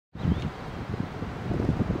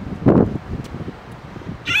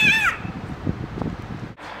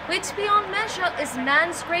which beyond measure is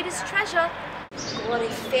man's greatest treasure. God, he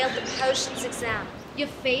failed the potions exam. You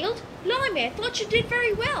failed? Blimey, I thought you did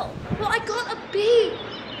very well. Well, I got a B.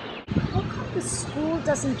 How come the school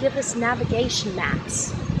doesn't give us navigation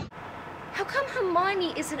maps? How come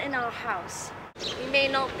Hermione isn't in our house? We may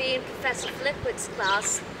not be in Professor Flitwick's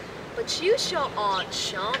class, but you sure are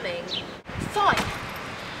charming. Fine.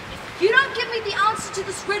 If you don't give me the answer to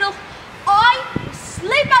this riddle, I will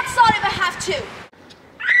sleep outside if I have to.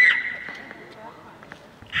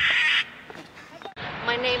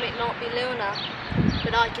 My name may not be Luna,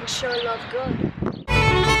 but I can sure love good.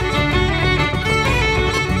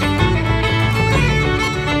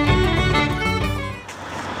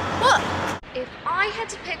 Look, if I had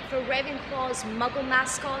to pick for Ravenclaw's Muggle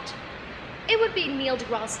mascot, it would be Neil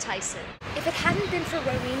deGrasse Tyson. If it hadn't been for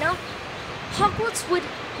Rowena, Hogwarts would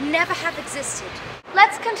never have existed.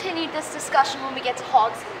 Let's continue this discussion when we get to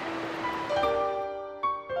Helsing.